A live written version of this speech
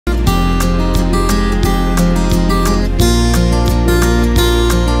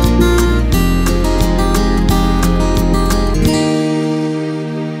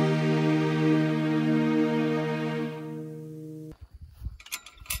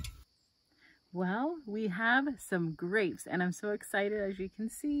Well, we have some grapes and I'm so excited. As you can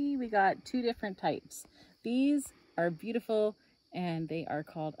see, we got two different types. These are beautiful and they are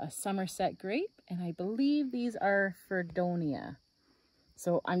called a Somerset grape, and I believe these are Fredonia.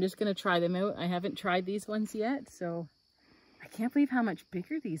 So I'm just going to try them out. I haven't tried these ones yet, so I can't believe how much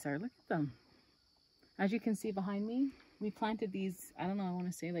bigger these are. Look at them. As you can see behind me, we planted these, I don't know, I want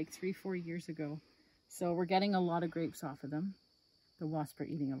to say like 3-4 years ago. So we're getting a lot of grapes off of them. The wasps are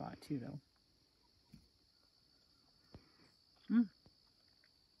eating a lot too, though.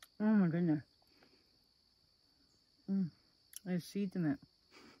 Oh my goodness. There's seeds in it.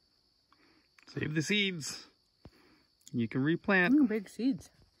 Save the seeds. You can replant. Big seeds.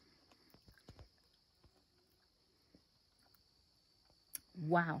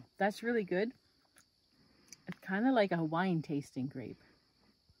 Wow, that's really good. It's kind of like a wine tasting grape.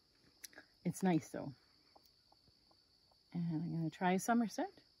 It's nice though. And I'm going to try a Somerset.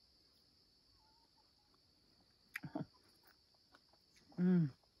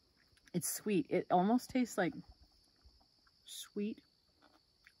 It's sweet. It almost tastes like sweet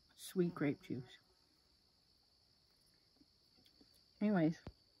grape juice. Anyways,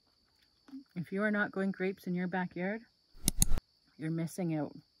 if you are not growing grapes in your backyard, you're missing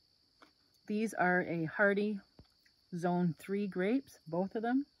out. These are a hardy zone 3 grapes, both of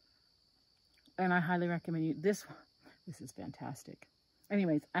them. And I highly recommend you. This is fantastic.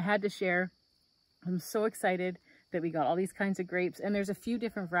 Anyways, I had to share. I'm so excited that we got all these kinds of grapes, and there's a few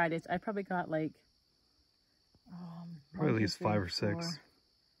different varieties. I probably got like probably at least 5 or 6.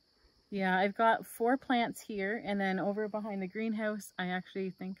 Yeah, I've got 4 plants here, and then over behind the greenhouse, I actually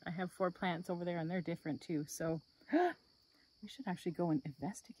think I have 4 plants over there, and they're different too. So we should actually go and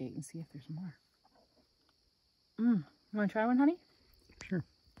investigate and see if there's more. You want to try one, honey? Sure.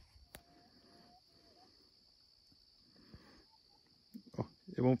 Oh,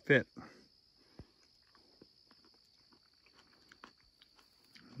 it won't fit.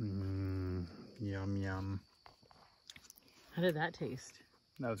 Yum, yum. How did that taste?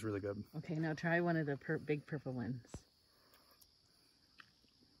 That was really good. Okay, now try one of the big purple ones.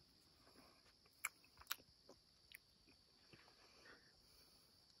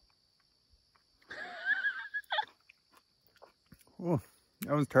 Oh,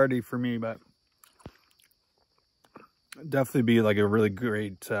 that was tardy for me, but definitely be like a really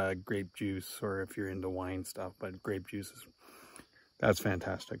great grape juice, or if you're into wine stuff, but grape juices. That's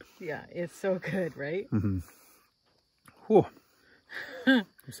fantastic. Yeah, it's so good, right? Whew. I'll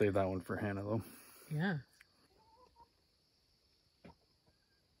save that one for Hannah, though. Yeah.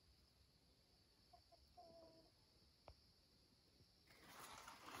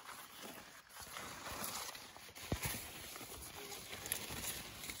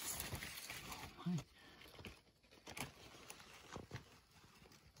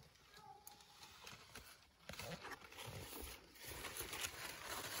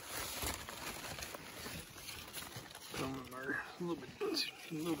 Some of them are a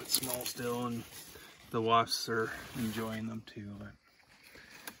little bit small still, and the wasps are enjoying them too. But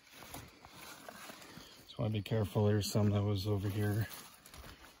just want to be careful. There's some that was over here.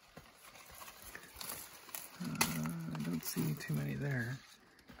 I don't see too many there.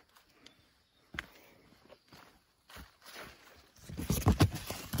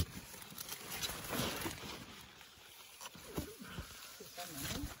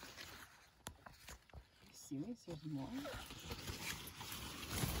 Serious? There's more?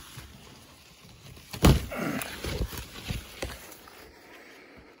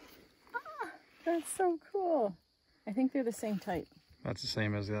 That's so cool. I think they're the same type. That's the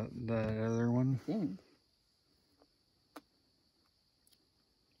same as the other one. I think.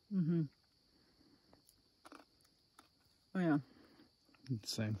 Oh yeah.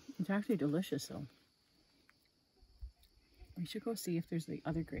 It's the same. It's actually delicious though. We should go see if there's the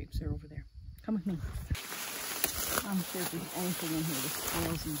other grapes. They're over there. Come with me. I'm sure if there's anything in here, the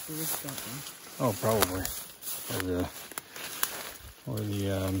squirrels and birds got them. Oh, probably. Or the what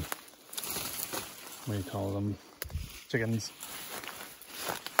do you call them? Chickens.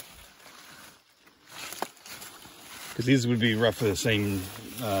 Because these would be roughly the same.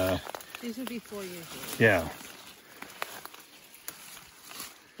 These would be 4 years old. Yeah.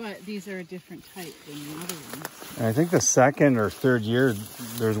 But these are a different type than the other ones. And I think the second or third year,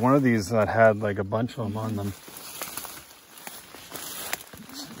 there's one of these that had like a bunch of them on them.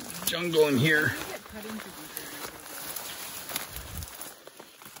 It's jungle in here.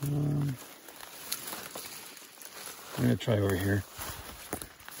 I'm gonna try over here.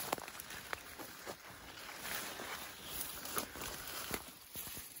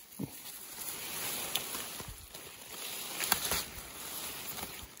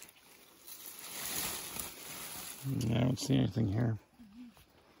 I don't see anything here.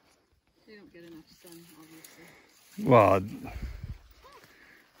 They don't get enough sun, obviously. Well,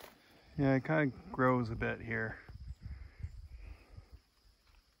 yeah, it kind of grows a bit here.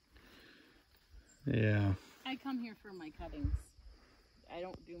 Yeah. I come here for my cuttings. I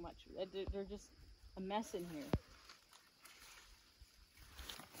don't do much. They're just a mess in here.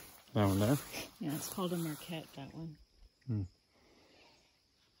 That one there? Yeah, it's called a marquette, that one. Hmm.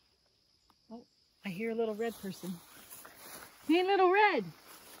 Oh, I hear a little red person. Hey, little red!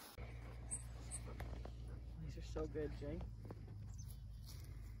 These are so good, Jay.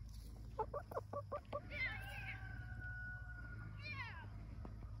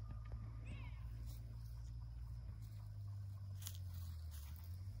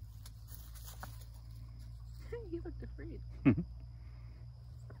 He looked afraid.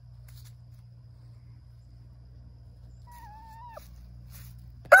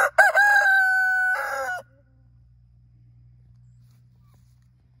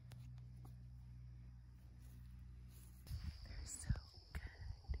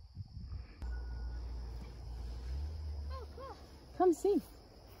 Come see.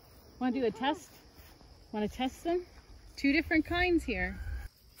 Want to do a test? Want to test them? 2 different kinds here.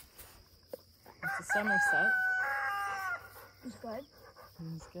 It's a Somerset. It's good.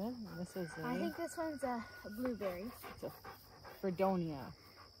 It's good. This is I think this one's a blueberry. It's a Fredonia.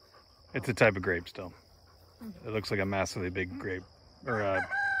 It's a type of grape still. It looks like a massively big grape, or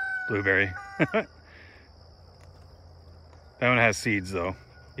blueberry. That one has seeds though.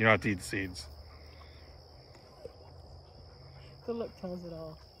 You don't have to eat the seeds. The look tells it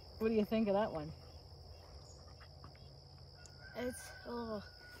all. What do you think of that one? It's a little...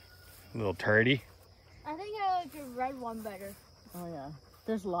 A little tardy. I think I like the red one better. Oh yeah.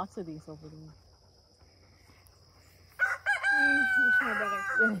 There's lots of these over there. It's more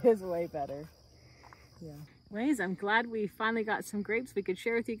better. It is way better. Yeah. Anyways, I'm glad we finally got some grapes we could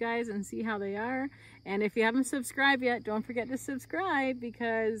share with you guys and see how they are. And if you haven't subscribed yet, don't forget to subscribe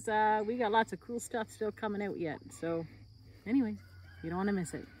because we got lots of cool stuff still coming out yet. So anyway, you don't want to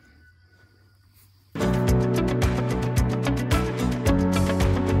miss it.